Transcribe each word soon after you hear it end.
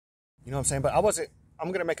You know what I'm saying? But I'm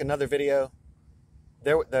going to make another video.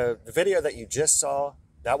 The video that you just saw,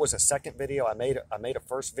 that was a second video. I made a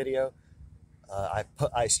first video. I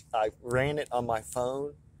ran it on my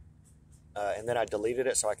phone, and then I deleted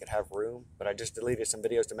it so I could have room. But I just deleted some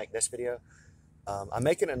videos to make this video. I'm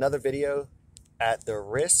making another video at the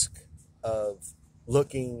risk of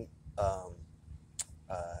looking,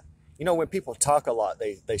 when people talk a lot,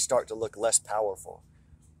 they start to look less powerful.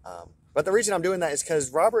 But the reason I'm doing that is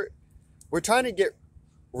because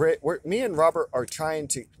me and Robert are trying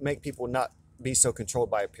to make people not be so controlled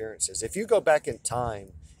by appearances. If you go back in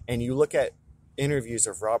time and you look at interviews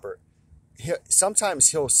of Robert,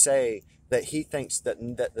 sometimes he'll say that he thinks that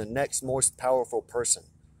the next most powerful person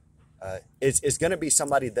is going to be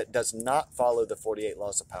somebody that does not follow the 48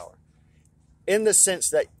 laws of power. In the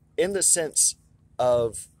sense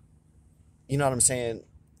of, you know what I'm saying,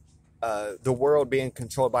 the world being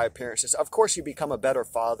controlled by appearances. Of course, you become a better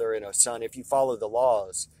father and a son if you follow the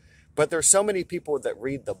laws. But there's so many people that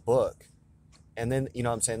read the book, and then, you know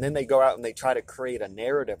what I'm saying, then they go out and they try to create a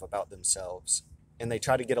narrative about themselves, and they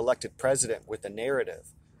try to get elected president with a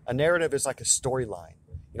narrative. A narrative is like a storyline.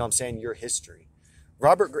 You know what I'm saying? Your history.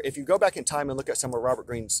 If you go back in time and look at some of Robert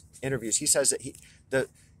Greene's interviews, he says that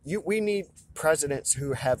we need presidents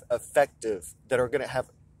who that are going to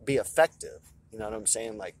be effective. You know what I'm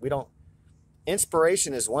saying? Like,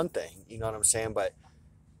 inspiration is one thing, you know what I'm saying? But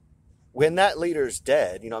when that leader's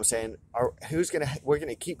dead, you know what I'm saying? We're going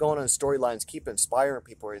to keep going on storylines, keep inspiring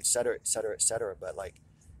people, et cetera, et cetera, et cetera. But like,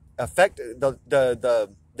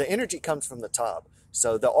 the energy comes from the top.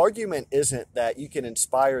 So the argument isn't that you can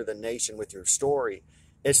inspire the nation with your story.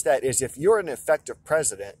 It's that if you're an effective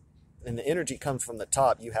president and the energy comes from the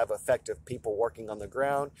top, you have effective people working on the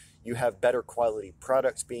ground. You have better quality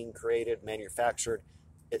products being created, manufactured,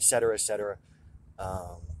 et cetera, et cetera.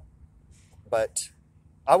 But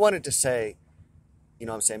I wanted to say, you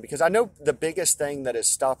know what I'm saying? Because I know the biggest thing that is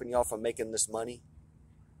stopping y'all from making this money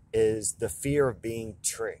is the fear of being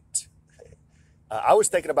tricked. I was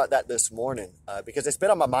thinking about that this morning because it's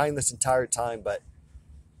been on my mind this entire time. But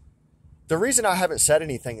the reason I haven't said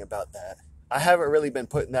anything about that, I haven't really been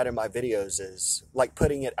putting that in my videos, is like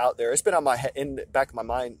putting it out there. It's been on my head, in the back of my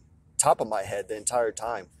mind, top of my head the entire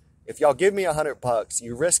time. If y'all give me $100,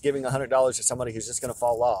 you risk giving $100 to somebody who's just going to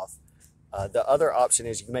fall off. The other option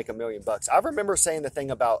is you can make $1 million. I remember saying the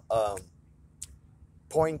thing about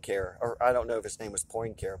Poincare, or I don't know if his name was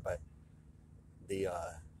Poincare, but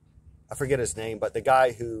I forget his name, but the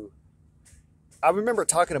guy who, I remember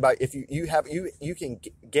talking about, if you can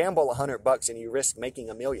gamble $100 and you risk making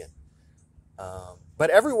 $1 million. But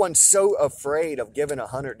everyone's so afraid of giving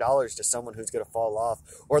 $100 to someone who's going to fall off,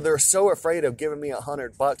 or they're so afraid of giving me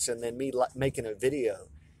 $100 and then me making a video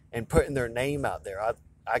and putting their name out there.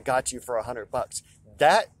 I got you for $100.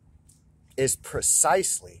 That is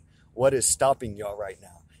precisely what is stopping y'all right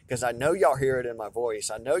now. Because I know y'all hear it in my voice.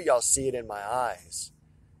 I know y'all see it in my eyes.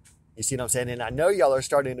 You see what I'm saying? And I know y'all are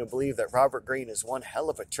starting to believe that Robert Greene is one hell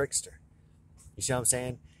of a trickster. You see what I'm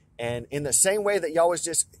saying? And in the same way that y'all was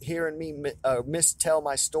just hearing me mistell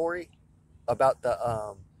my story about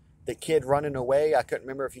the kid running away. I couldn't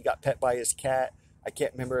remember if he got pet by his cat. I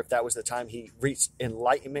can't remember if that was the time he reached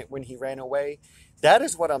enlightenment when he ran away. That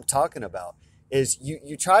is what I'm talking about. Is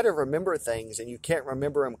you try to remember things and you can't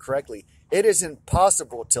remember them correctly. It is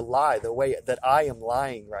impossible to lie the way that I am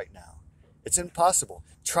lying right now. It's impossible.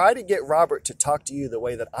 Try to get Robert to talk to you the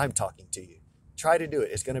way that I'm talking to you. Try to do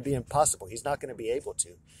it. It's going to be impossible. He's not going to be able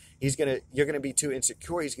to. You're going to be too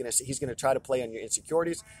insecure. He's going to try to play on your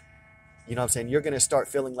insecurities. You know what I'm saying? You're going to start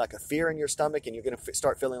feeling like a fear in your stomach, and you're going to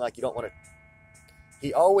start feeling like you don't want to.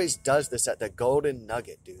 He always does this at the golden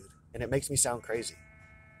nugget, dude. And it makes me sound crazy.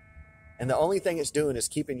 And the only thing it's doing is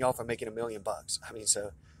keeping y'all from making $1 million. I mean,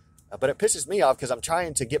 but it pisses me off because I'm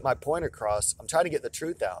trying to get my point across. I'm trying to get the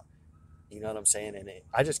truth out. You know what I'm saying? And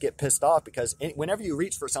I just get pissed off because whenever you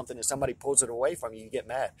reach for something and somebody pulls it away from you, you get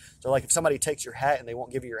mad. So like if somebody takes your hat and they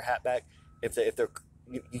won't give you your hat back, if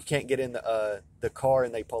you can't get in the car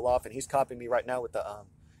and they pull off, and he's copying me right now with the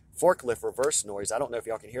forklift reverse noise. I don't know if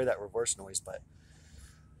y'all can hear that reverse noise, but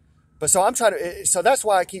so I'm trying to, so that's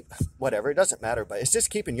why I keep, whatever, it doesn't matter, but it's just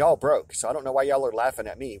keeping y'all broke. So I don't know why y'all are laughing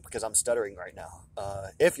at me because I'm stuttering right now.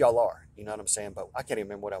 If y'all are, you know what I'm saying? But I can't even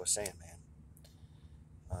remember what I was saying, man.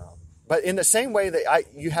 But in the same way that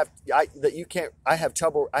I had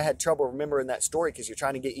trouble remembering that story because you're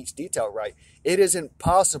trying to get each detail right. It is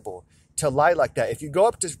impossible to lie like that. If you go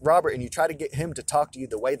up to Robert and you try to get him to talk to you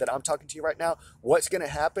the way that I'm talking to you right now, what's going to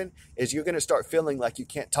happen is you're going to start feeling like you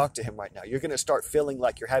can't talk to him right now. You're going to start feeling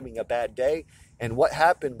like you're having a bad day. And what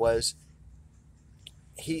happened was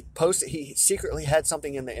he posted, he secretly had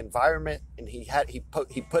something in the environment, and he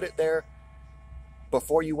put it there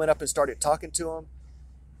before you went up and started talking to him,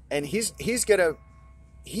 and he's gonna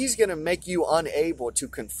make you unable to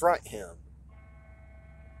confront him,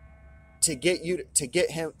 so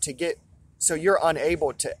you're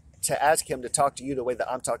unable to ask him to talk to you the way that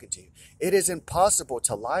I'm talking to you. It is impossible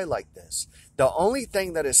to lie like this. The only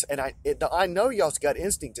thing that is, and I know y'all's gut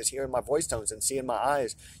instinct is hearing my voice tones and seeing my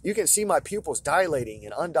eyes. You can see my pupils dilating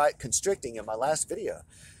and constricting in my last video.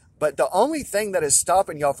 But the only thing that is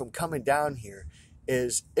stopping y'all from coming down here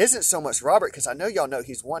isn't so much Robert, because I know y'all know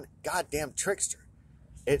he's one goddamn trickster.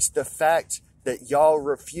 It's the fact that y'all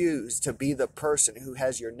refuse to be the person who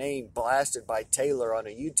has your name blasted by Taylor on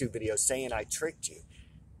a YouTube video saying I tricked you.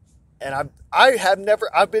 And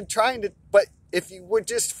I've been trying to, but if you would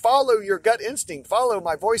just follow your gut instinct, follow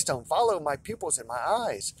my voice tone, follow my pupils in my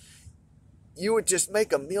eyes, you would just make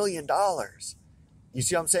 $1 million. You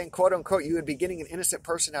see what I'm saying? Quote unquote, you would be getting an innocent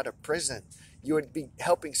person out of prison. You would be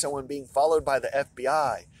helping someone being followed by the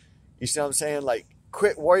FBI. You see what I'm saying? Like,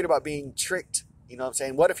 quit worried about being tricked. You know what I'm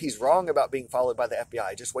saying? What if he's wrong about being followed by the FBI?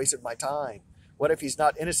 I just wasted my time. What if he's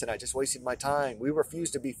not innocent? I just wasted my time. We refuse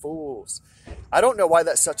to be fools. I don't know why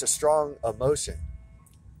that's such a strong emotion.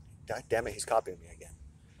 God damn it, he's copying me again.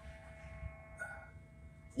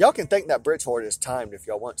 Y'all can think that bridge horde is timed if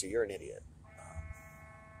y'all want to. You're an idiot.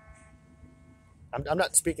 I'm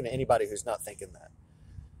not speaking to anybody who's not thinking that.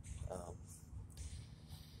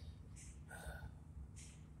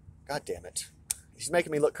 God damn it. He's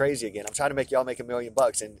making me look crazy again. I'm trying to make y'all make $1 million.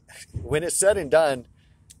 And when it's said and done,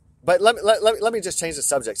 but let me just change the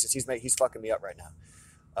subject since he's fucking me up right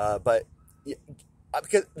now. But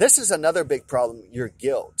because this is another big problem, your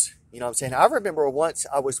guilt. You know what I'm saying? I remember once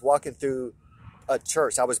I was walking through a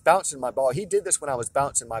church. I was bouncing my ball. He did this when I was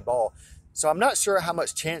bouncing my ball. So I'm not sure how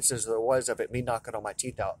much chances there was of it me knocking all my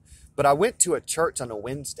teeth out. But I went to a church on a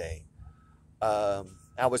Wednesday.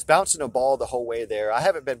 I was bouncing a ball the whole way there. I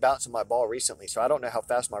haven't been bouncing my ball recently, so I don't know how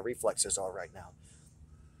fast my reflexes are right now.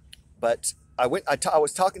 But I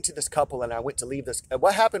was talking to this couple, and I went to leave this. And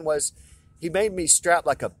what happened was he made me strap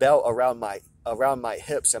like a belt around my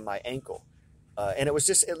hips and my ankle. And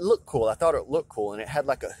it looked cool. I thought it looked cool, and it had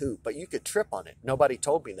like a hoop, but you could trip on it. Nobody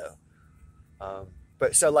told me though.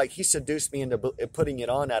 But so like he seduced me into putting it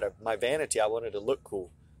on out of my vanity. I wanted to look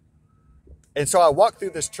cool. And so I walked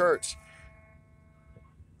through this church.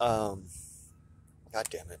 God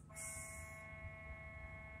damn it.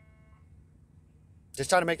 Just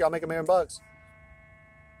trying to make y'all make $1 million.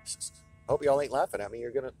 Hope y'all ain't laughing at me.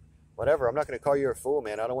 You're gonna, whatever. I'm not gonna call you a fool,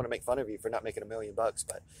 man. I don't want to make fun of you for not making $1 million.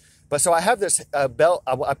 But so I have this belt.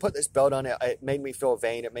 I put this belt on it. It made me feel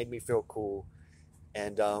vain. It made me feel cool.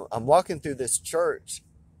 And I'm walking through this church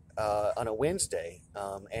on a Wednesday,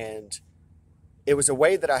 and it was a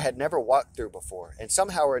way that I had never walked through before. And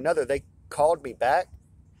somehow or another, they called me back.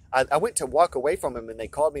 I went to walk away from him, and they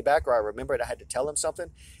called me back, or I remembered I had to tell him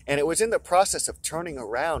something. And it was in the process of turning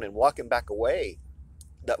around and walking back away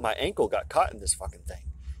that my ankle got caught in this fucking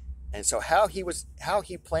thing. And so how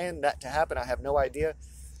he planned that to happen, I have no idea.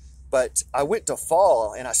 But I went to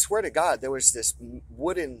fall, and I swear to God, there was this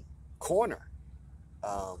wooden corner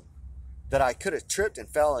that I could have tripped and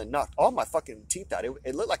fell and knocked all my fucking teeth out.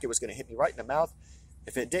 It looked like it was going to hit me right in the mouth.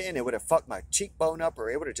 If it didn't, it would have fucked my cheekbone up, or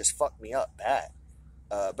it would have just fucked me up bad.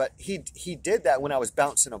 But he did that when I was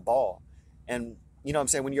bouncing a ball. And you know what I'm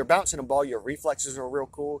saying? When you're bouncing a ball, your reflexes are real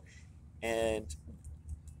cool. And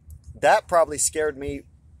that probably scared me.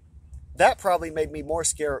 That probably made me more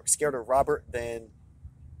scared of Robert than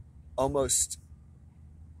almost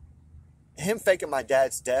him faking my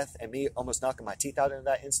dad's death and me almost knocking my teeth out in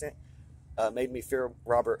that instant. Made me fear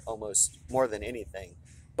Robert almost more than anything.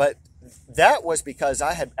 But that was because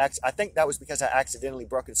I think that was because I accidentally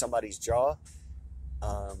broken somebody's jaw.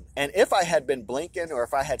 And if I had been blinking, or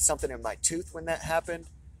if I had something in my tooth when that happened,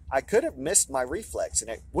 I could have missed my reflex, and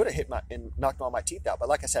it would have hit and knocked all my teeth out. But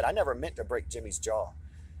like I said, I never meant to break Jimmy's jaw.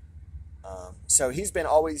 So he's been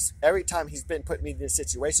always, every time he's been putting me in these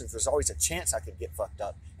situations, there's always a chance I could get fucked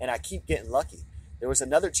up, and I keep getting lucky. There was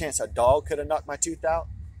another chance a dog could have knocked my tooth out.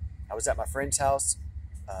 I was at my friend's house,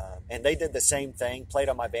 and they did the same thing, played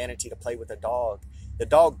on my vanity to play with the dog. The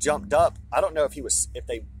dog jumped up. I don't know if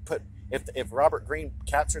Robert Greene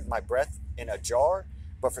captured my breath in a jar,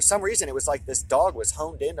 but for some reason it was like this dog was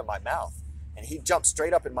honed into my mouth, and he jumped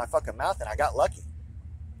straight up in my fucking mouth, and I got lucky.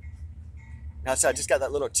 Now, so I just got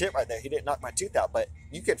that little tip right there. He didn't knock my tooth out, but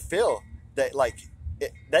you could feel that, like,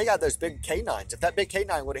 they got those big canines. If that big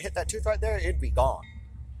canine would have hit that tooth right there, it'd be gone.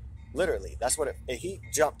 Literally, that's what he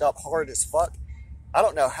jumped up hard as fuck. I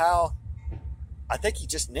don't know how. I think he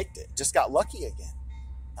just nicked it. Just got lucky again.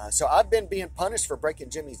 So I've been being punished for breaking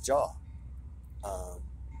Jimmy's jaw. Um,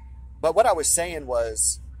 but what I was saying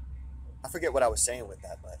was, I forget what I was saying with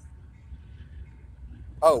that, but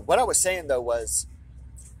what I was saying though was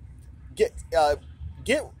get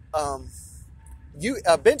get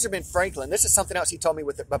Benjamin Franklin. This is something else he told me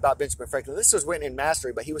about Benjamin Franklin. This was written in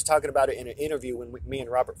Mastery, but he was talking about it in an interview when me and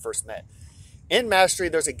Robert first met. In Mastery,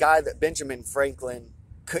 there's a guy that Benjamin Franklin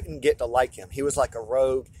couldn't get to like him. He was like a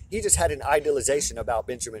rogue. He just had an idealization about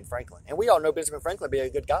Benjamin Franklin. And we all know Benjamin Franklin being a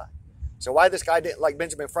good guy. So why this guy didn't like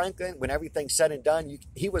Benjamin Franklin, when everything's said and done,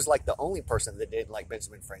 he was like the only person that didn't like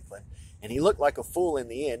Benjamin Franklin. And he looked like a fool in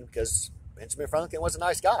the end because Benjamin Franklin was a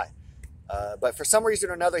nice guy. But for some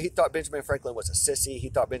reason or another, he thought Benjamin Franklin was a sissy. He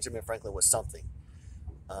thought Benjamin Franklin was something.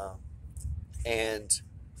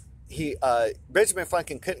 Benjamin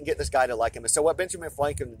Franklin couldn't get this guy to like him. And so what Benjamin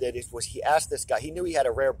Franklin did was he asked this guy, he knew he had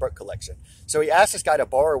a rare book collection. So he asked this guy to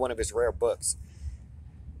borrow one of his rare books.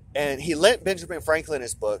 And he lent Benjamin Franklin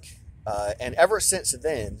his book. And ever since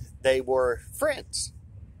then, they were friends.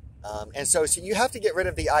 And so you have to get rid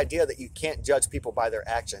of the idea that you can't judge people by their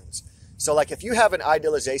actions. So like if you have an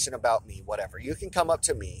idealization about me, whatever, you can come up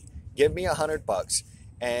to me, give me $100,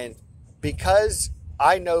 and because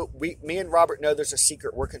I know me and Robert know there's a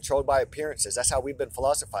secret, we're controlled by appearances. That's how we've been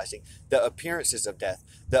philosophizing. The appearances of death.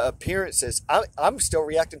 The appearances, I'm still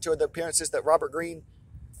reacting to the appearances that Robert Greene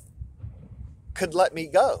could let me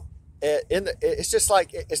go. It's just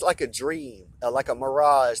like, it's like a dream, like a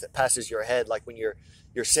mirage that passes your head, like when you're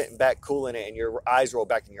sitting back cooling it and your eyes roll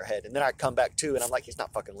back in your head. And then I come back to and I'm like, he's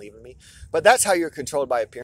not fucking leaving me. But that's how you're controlled by appearance.